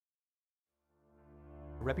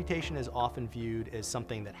Reputation is often viewed as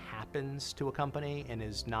something that happens to a company and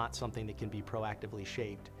is not something that can be proactively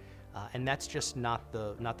shaped. And that's just not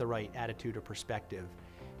the right attitude or perspective.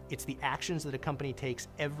 It's the actions that a company takes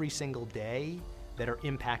every single day that are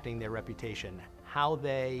impacting their reputation. How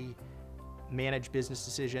they manage business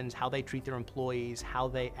decisions, how they treat their employees, how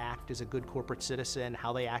they act as a good corporate citizen,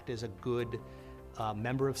 how they act as a good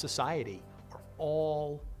member of society, are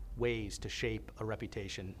all ways to shape a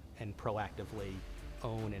reputation and proactively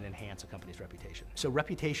own and enhance a company's reputation. So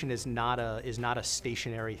reputation is not a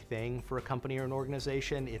stationary thing for a company or an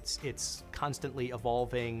organization. It's constantly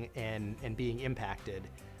evolving and being impacted.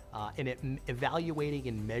 Evaluating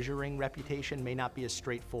and measuring reputation may not be as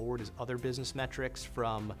straightforward as other business metrics,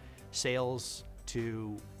 from sales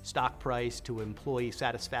to stock price to employee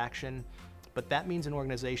satisfaction. But that means an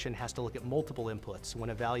organization has to look at multiple inputs when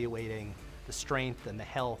evaluating the strength and the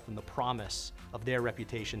health and the promise of their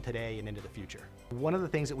reputation today and into the future. One of the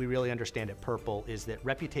things that we really understand at Purple is that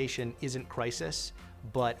reputation isn't crisis,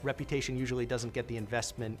 but reputation usually doesn't get the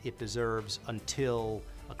investment it deserves until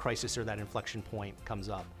a crisis or that inflection point comes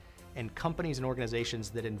up. And companies and organizations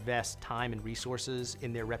that invest time and resources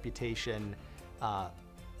in their reputation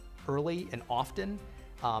early and often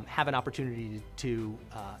have an opportunity to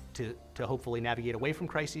hopefully navigate away from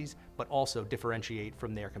crises, but also differentiate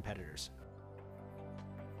from their competitors.